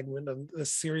this segment of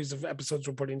this series of episodes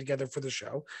we're putting together for the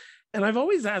show. And I've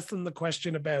always asked them the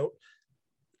question about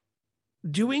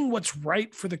doing what's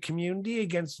right for the community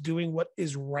against doing what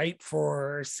is right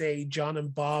for, say, John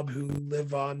and Bob who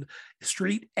live on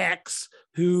Street X,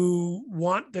 who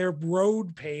want their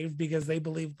road paved because they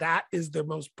believe that is their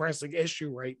most pressing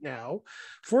issue right now.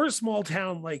 For a small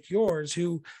town like yours,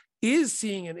 who is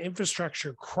seeing an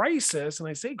infrastructure crisis, and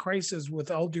I say crisis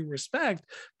with all due respect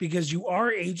because you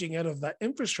are aging out of that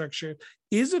infrastructure,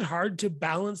 is it hard to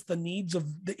balance the needs of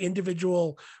the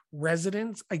individual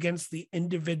residents against the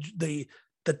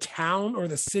town or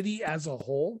the city as a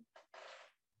whole?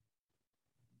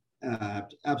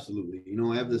 Absolutely.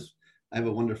 I have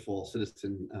a wonderful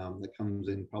citizen that comes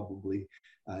in probably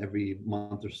every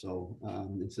month or so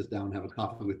and sits down and have a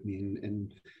coffee with me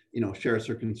and shares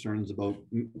her concerns about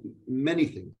many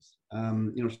things.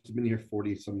 She's been here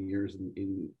 40 some years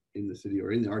in the city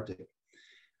or in the Arctic.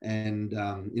 And,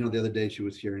 the other day she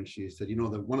was here and she said,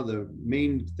 that one of the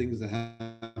main things that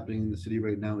happening in the city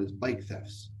right now is bike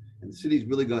thefts, and the city's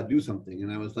really got to do something.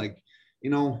 And I was like,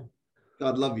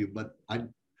 God love you, but I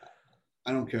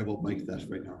don't care about bike thefts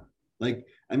right now. Like,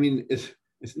 I mean,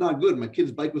 it's not good. My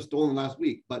kid's bike was stolen last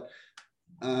week, but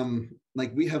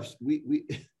we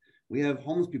have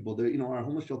homeless people there. Our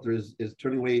homeless shelter is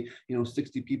turning away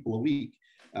 60 people a week.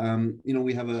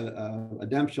 We have a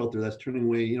damp shelter that's turning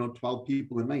away 12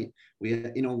 people a night.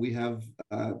 We have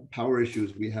power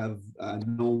issues. We have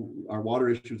our water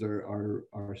issues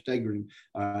are staggering.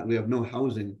 We have no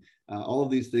housing. All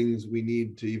of these things we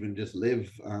need to even just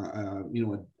live a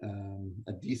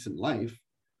decent life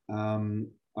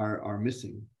are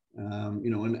missing.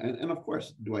 And of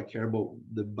course, do I care about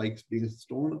the bikes being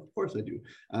stolen? Of course I do.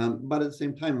 But at the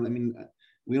same time, I mean,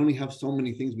 we only have so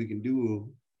many things we can do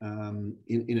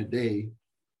in a day.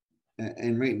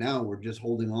 And right now we're just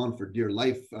holding on for dear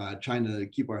life, trying to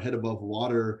keep our head above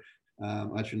water.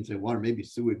 I shouldn't say water, maybe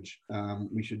sewage.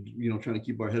 We should, trying to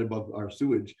keep our head above our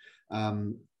sewage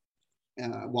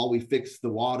while we fix the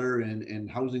water and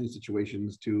housing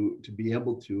situations to be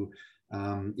able to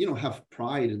have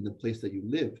pride in the place that you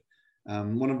live.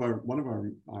 One of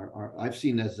our I've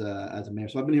seen as a mayor,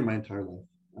 so I've been here my entire life.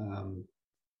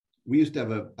 We used to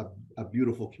have a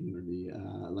beautiful community,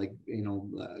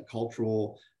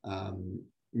 cultural,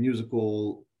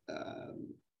 musical,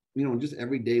 just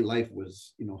everyday life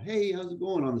was, hey, how's it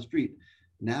going on the street?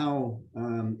 Now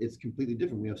it's completely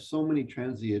different. We have so many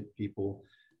transient people,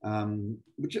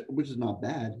 which is not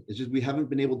bad. It's just we haven't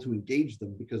been able to engage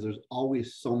them because there's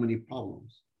always so many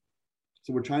problems.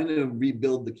 So we're trying to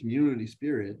rebuild the community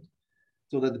spirit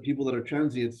so that the people that are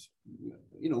transients,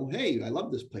 hey, I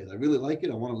love this place. I really like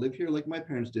it. I want to live here like my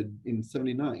parents did in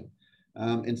 '79.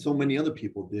 And so many other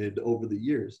people did over the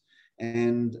years.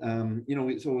 And, I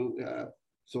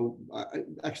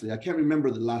can't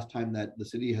remember the last time that the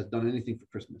city has done anything for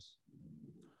Christmas.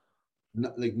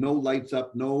 No lights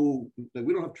up, we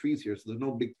don't have trees here, so there's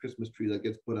no big Christmas tree that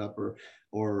gets put up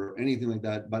or anything like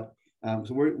that. But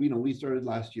so we started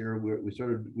last year. We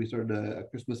started a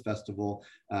Christmas festival.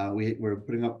 We're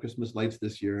putting up Christmas lights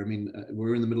this year. I mean,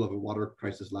 we're in the middle of a water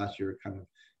crisis last year. It kind of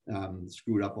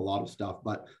screwed up a lot of stuff.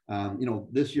 But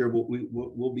this year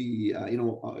we'll be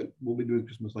doing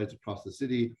Christmas lights across the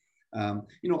city.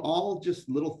 All just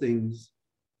little things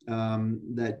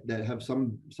that have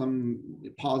some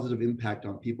positive impact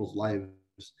on people's lives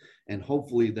and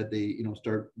hopefully that they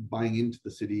start buying into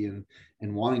the city and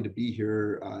wanting to be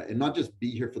here, and not just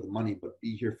be here for the money, but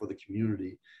be here for the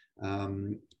community,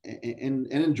 and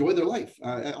enjoy their life.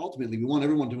 Ultimately, we want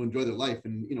everyone to enjoy their life,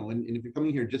 and and if you're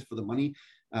coming here just for the money,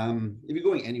 if you're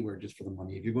going anywhere just for the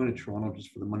money, if you're going to Toronto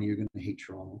just for the money, you're going to hate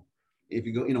Toronto. If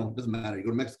you go, it doesn't matter. You go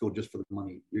to Mexico just for the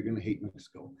money, you're going to hate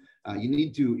Mexico. You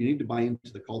need to buy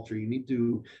into the culture. You need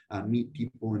to meet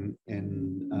people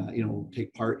and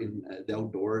take part in the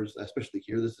outdoors, especially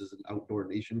here. This is an outdoor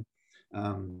nation.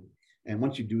 And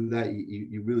once you do that,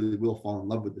 you really will fall in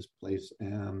love with this place.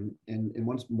 And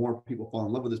once more people fall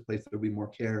in love with this place, there'll be more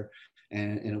care,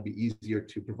 and it'll be easier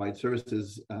to provide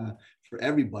services for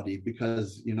everybody,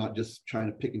 because you're not just trying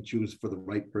to pick and choose for the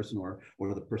right person or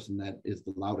the person that is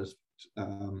the loudest,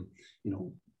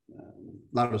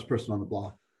 loudest person on the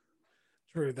block.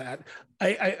 True that.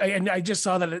 I just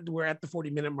saw that we're at the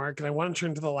 40-minute mark, and I want to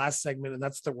turn to the last segment, and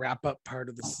that's the wrap up part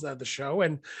of this the show.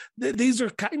 And these are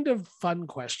kind of fun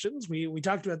questions. We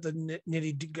talked about the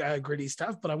nitty gritty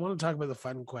stuff, but I want to talk about the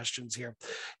fun questions here,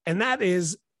 and that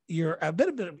is you're a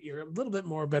little bit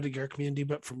more about your community,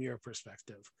 but from your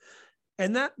perspective.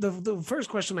 And that the first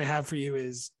question I have for you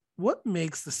is, what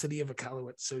makes the city of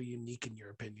Iqaluit so unique in your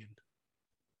opinion?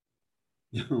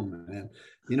 Oh man,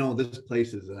 this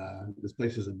place is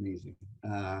amazing.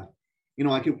 I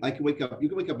could wake up. You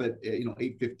can wake up at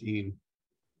 8:15,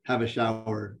 have a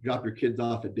shower, drop your kids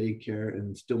off at daycare,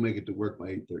 and still make it to work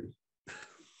by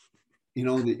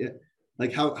 8:30.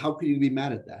 Like how could you be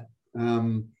mad at that?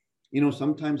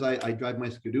 Sometimes I drive my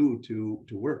Skidoo to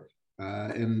work,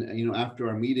 and after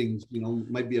our meetings,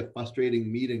 might be a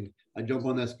frustrating meeting. I jump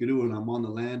on that Skidoo and I'm on the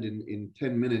land in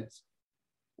 10 minutes.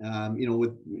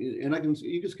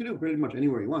 You can Skidoo pretty much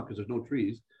anywhere you want because there's no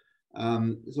trees.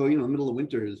 So in the middle of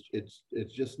winter it's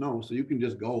just snow, so you can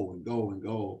just go and go and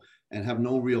go and have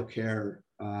no real care,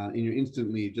 and you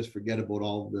instantly just forget about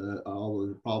all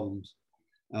the problems.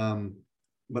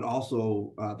 But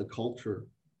also the culture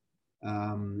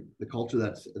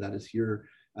that is here,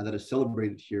 that is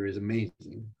celebrated here, is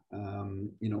amazing.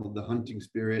 The hunting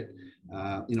spirit,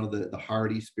 the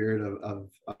hardy spirit of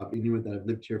Inuit that have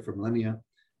lived here for millennia,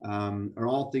 are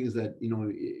all things that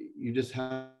you just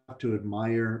have to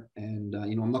admire. And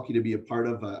I'm lucky to be a part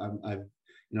of. I've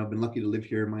been lucky to live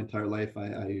here my entire life.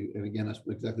 And again, that's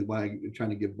exactly why I'm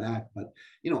trying to give back. But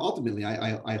ultimately,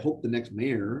 I hope the next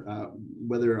mayor,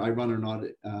 whether I run or not,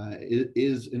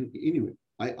 is an Inuit.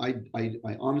 I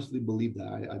honestly believe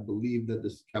that. I believe that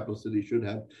this capital city should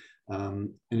have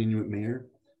an Inuit mayor.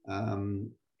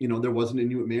 There was an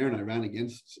Inuit mayor, and I ran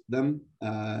against them.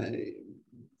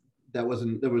 That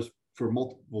was for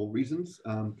multiple reasons,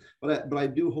 but I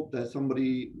do hope that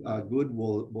somebody good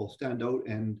will stand out,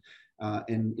 and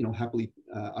happily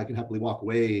I can happily walk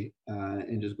away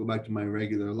and just go back to my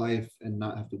regular life and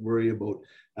not have to worry about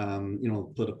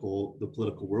the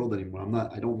political world anymore.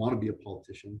 I don't want to be a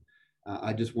politician.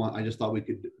 I just thought we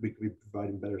could be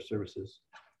providing better services.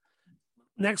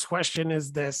 Next question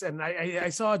is this, and I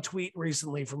saw a tweet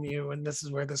recently from you, and this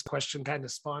is where this question kind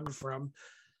of spawned from.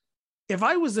 If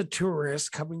I was a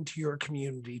tourist coming to your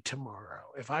community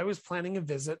tomorrow, if I was planning a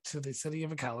visit to the city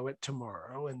of Iqaluit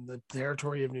tomorrow in the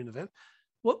territory of Nunavut,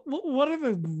 what are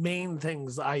the main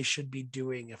things I should be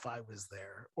doing if I was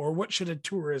there? Or what should a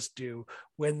tourist do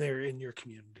when they're in your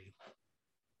community?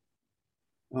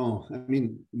 Oh, I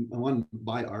mean, I want to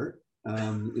buy art.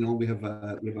 We have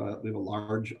a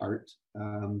large art,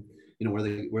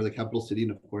 where the capital city,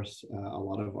 and of course, a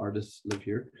lot of artists live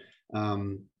here.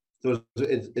 So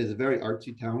it's a very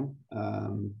artsy town.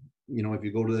 If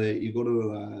you go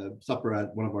to supper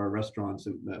at one of our restaurants,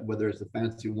 whether it's a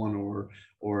fancy one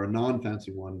or a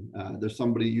non-fancy one, there's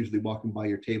somebody usually walking by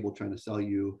your table trying to sell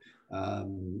you, a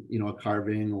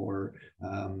carving or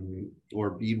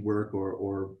beadwork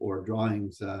or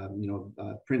drawings,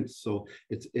 prints. So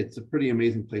it's a pretty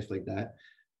amazing place like that.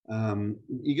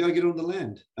 You gotta get on the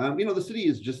land. The city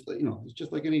is just it's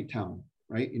just like any town.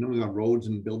 Right, we got roads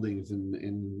and buildings, and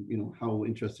how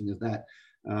interesting is that?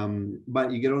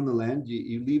 But you get on the land,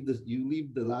 you leave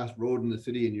the last road in the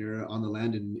city, and you're on the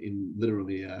land in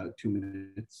literally 2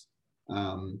 minutes.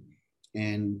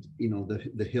 And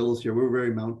the hills here, we're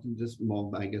very mountainous.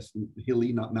 Well, I guess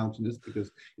hilly, not mountainous,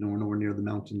 because we're nowhere near the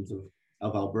mountains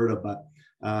of Alberta. But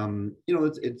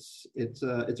it's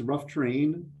a rough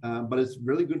terrain, but it's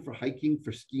really good for hiking,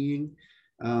 for skiing.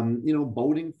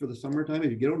 Boating for the summertime.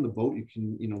 If you get on the boat, you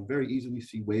can, very easily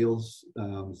see whales,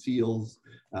 seals,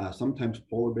 sometimes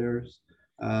polar bears.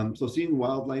 So seeing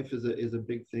wildlife is a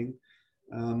big thing.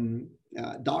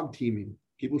 Dog teaming.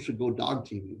 People should go dog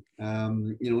teaming.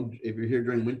 If you're here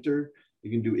during winter, you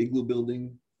can do igloo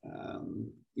building.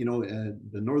 The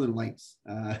Northern Lights.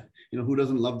 Who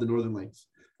doesn't love the Northern Lights?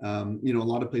 A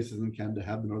lot of places in Canada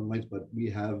have the Northern Lights, but we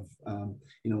have,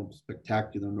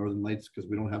 spectacular Northern Lights because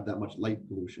we don't have that much light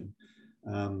pollution.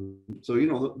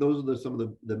 Those are some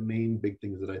of the main big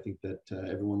things that I think that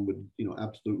everyone would,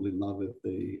 absolutely love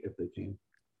if they came.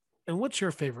 And what's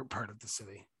your favorite part of the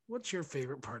city? What's your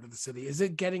favorite part of the city? Is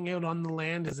it getting out on the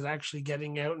land? Is it actually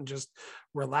getting out and just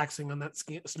relaxing on that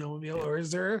snowmobile? Or is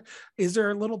there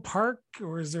a little park,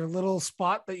 or is there a little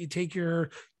spot that you take your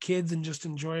kids and just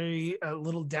enjoy a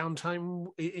little downtime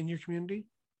in your community?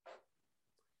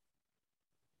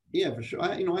 Yeah, for sure.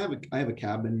 I have a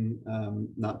cabin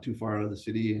not too far out of the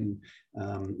city, and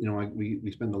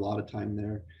we spend a lot of time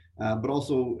there. But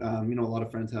also, a lot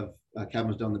of friends have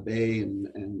cabins down the bay and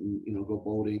go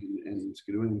boating and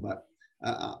skidooing. But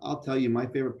I'll tell you, my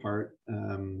favorite part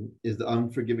is the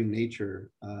unforgiving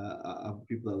nature of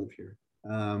people that live here.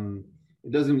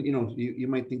 It doesn't, you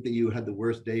might think that you had the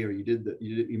worst day, or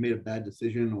you made a bad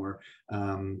decision, or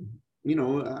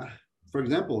for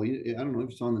example, I don't know if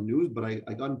you saw on the news, but I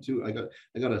got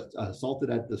assaulted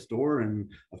at the store,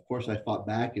 and of course I fought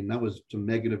back, and that was some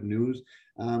negative news.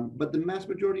 But the mass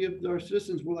majority of our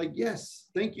citizens were like, "Yes,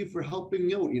 thank you for helping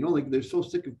me out." They're so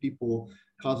sick of people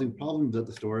causing problems at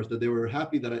the stores that they were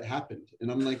happy that it happened.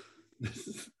 And I'm like, this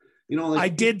is, I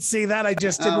did see that. I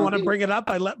just didn't want to bring it up.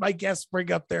 I let my guests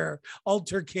bring up their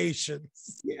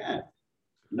altercations. Yeah.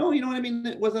 No, what I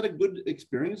mean? Was that a good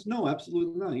experience? No,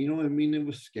 absolutely not. It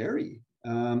was scary.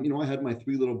 I had my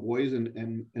 3 little boys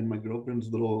and my girlfriend's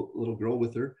little girl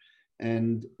with her,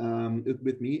 and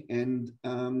with me, and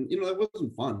that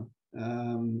wasn't fun.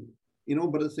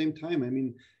 But at the same time,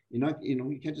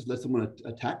 you can't just let someone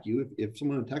attack you. If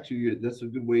someone attacks you, that's a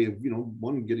good way of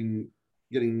one getting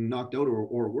knocked out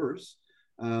or worse.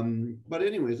 But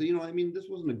anyways, this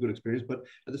wasn't a good experience, but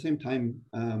at the same time,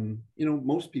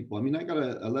 most people, I got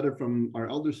a letter from our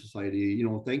Elder Society,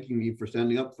 thanking me for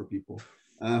standing up for people.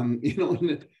 And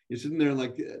you're sitting there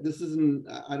like, this isn't,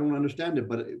 I don't understand it,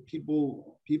 but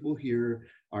people here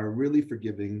are really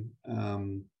forgiving,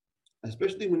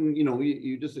 especially when,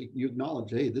 you acknowledge,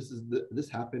 hey, this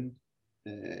happened.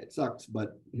 It sucks,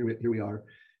 but here we are.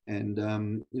 And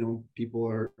people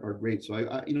are great. So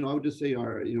I would just say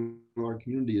our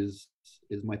community is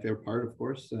my favorite part. Of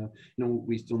course,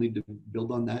 we still need to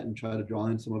build on that and try to draw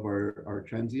in some of our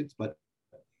transients. But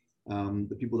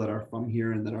the people that are from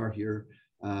here and that are here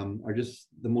are just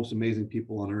the most amazing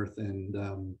people on earth. And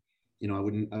I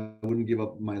wouldn't give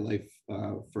up my life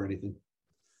for anything.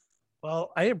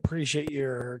 Well, I appreciate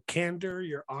your candor,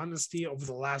 your honesty over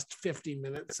the last 50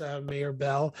 minutes, Mayor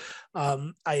Bell.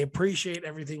 I appreciate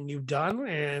everything you've done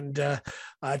and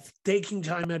taking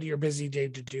time out of your busy day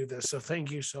to do this. So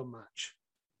thank you so much.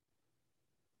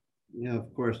 Yeah,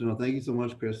 of course. Thank you so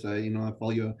much, Chris. I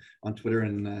follow you on Twitter,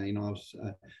 and I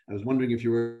was wondering if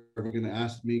you were ever going to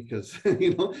ask me, because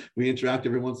we interact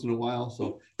every once in a while.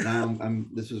 So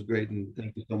this is great, and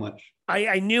thank you so much.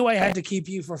 I knew I had to keep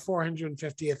you for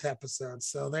 450th episode,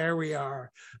 so there we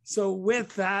are. So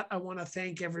with that, I want to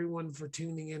thank everyone for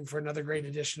tuning in for another great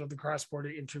edition of the Cross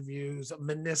Border Interviews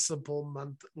Municipal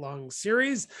month-long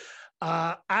series.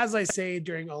 As I say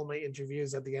during all my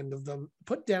interviews at the end of them,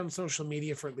 put down social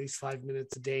media for at least 5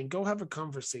 minutes a day and go have a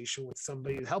conversation with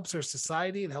somebody. It helps our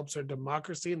society, it helps our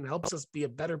democracy, and it helps us be a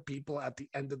better people at the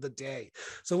end of the day.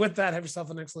 So with that, have yourself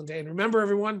an excellent day. And remember,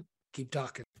 everyone, keep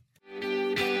talking.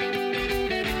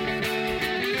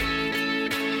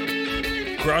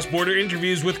 Cross Border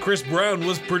Interviews with Chris Brown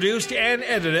was produced and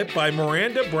edited by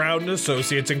Miranda Brown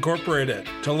Associates Incorporated.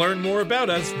 To learn more about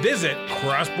us, visit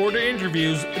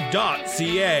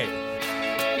crossborderinterviews.ca.